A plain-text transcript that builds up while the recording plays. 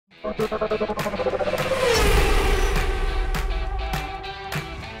We're going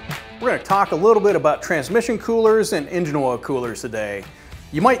to talk a little bit about transmission coolers and engine oil coolers today.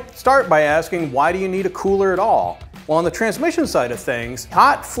 You might start by asking, why do you need a cooler at all? Well, on the transmission side of things,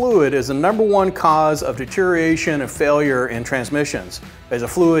 hot fluid is the #1 cause of deterioration and failure in transmissions. As a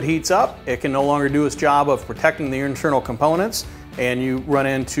fluid heats up, it can no longer do its job of protecting the internal components, and you run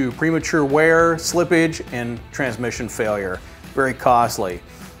into premature wear, slippage, and transmission failure. Very costly.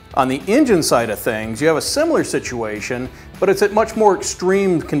 On the engine side of things, you have a similar situation, but it's at much more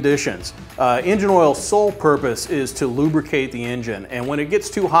extreme conditions. Engine oil's sole purpose is to lubricate the engine, and when it gets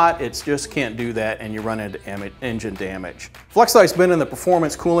too hot, it just can't do that, and you run into engine damage. Flex-Lite's been in the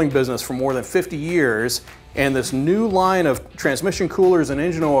performance cooling business for more than 50 years, and this new line of transmission coolers and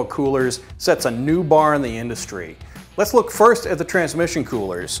engine oil coolers sets a new bar in the industry. Let's look first at the transmission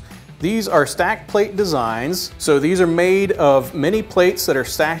coolers. These are stack plate designs, so these are made of many plates that are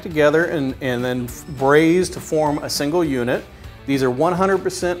stacked together and then brazed to form a single unit. These are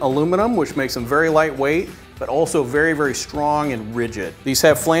 100% aluminum, which makes them very lightweight, but also very, very strong and rigid. These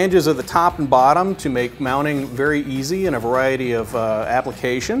have flanges at the top and bottom to make mounting very easy in a variety of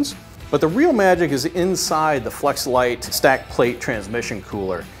applications. But the real magic is inside the Flex-A-Lite stack plate transmission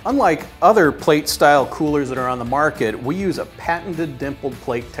cooler. Unlike other plate style coolers that are on the market, we use a patented dimpled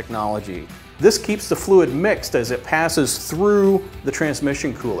plate technology. This keeps the fluid mixed as it passes through the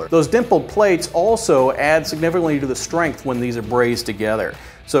transmission cooler. Those dimpled plates also add significantly to the strength when these are brazed together.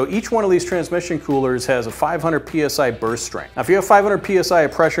 So each one of these transmission coolers has a 500 psi burst strength. Now if you have 500 psi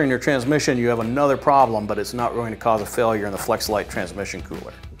of pressure in your transmission, you have another problem, but it's not going to cause a failure in the Flex-A-Lite transmission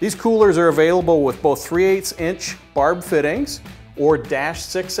cooler. These coolers are available with both 3/8 inch barb fittings or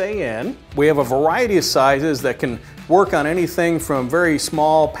 -6AN. We have a variety of sizes that can work on anything from very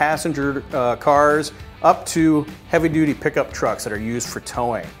small passenger cars up to heavy-duty pickup trucks that are used for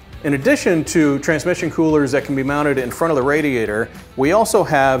towing. In addition to transmission coolers that can be mounted in front of the radiator, we also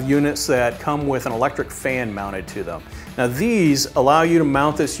have units that come with an electric fan mounted to them. Now these allow you to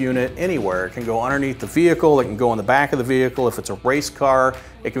mount this unit anywhere. It can go underneath the vehicle, it can go on the back of the vehicle. If it's a race car,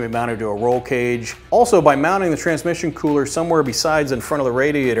 it can be mounted to a roll cage. Also, by mounting the transmission cooler somewhere besides in front of the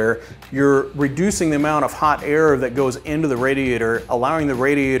radiator, you're reducing the amount of hot air that goes into the radiator, allowing the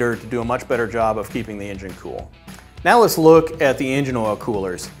radiator to do a much better job of keeping the engine cool. Now let's look at the engine oil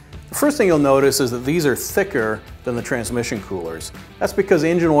coolers. The first thing you'll notice is that these are thicker than the transmission coolers. That's because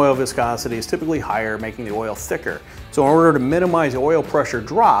engine oil viscosity is typically higher, making the oil thicker. So in order to minimize the oil pressure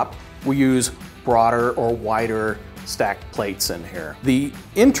drop, we use broader or wider stacked plates in here. The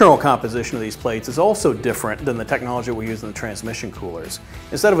internal composition of these plates is also different than the technology we use in the transmission coolers.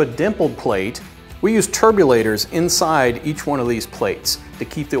 Instead of a dimpled plate, we use turbulators inside each one of these plates to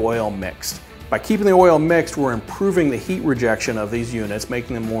keep the oil mixed. By keeping the oil mixed, we're improving the heat rejection of these units,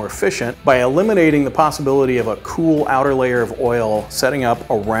 making them more efficient by eliminating the possibility of a cool outer layer of oil setting up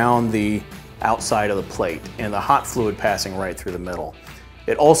around the outside of the plate and the hot fluid passing right through the middle.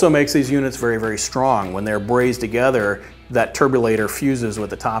 It also makes these units very, very strong. When they're brazed together, that turbulator fuses with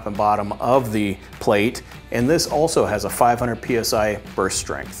the top and bottom of the plate, and this also has a 500 psi burst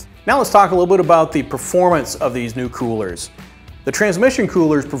strength. Now let's talk a little bit about the performance of these new coolers. The transmission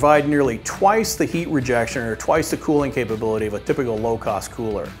coolers provide nearly twice the heat rejection or twice the cooling capability of a typical low-cost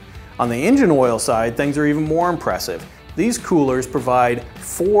cooler. On the engine oil side, things are even more impressive. These coolers provide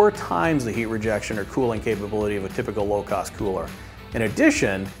 4 times the heat rejection or cooling capability of a typical low-cost cooler. In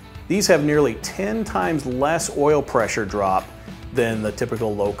addition, these have nearly 10 times less oil pressure drop than the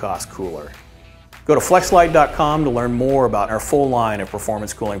typical low-cost cooler. Go to flexlite.com to learn more about our full line of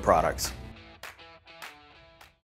performance cooling products.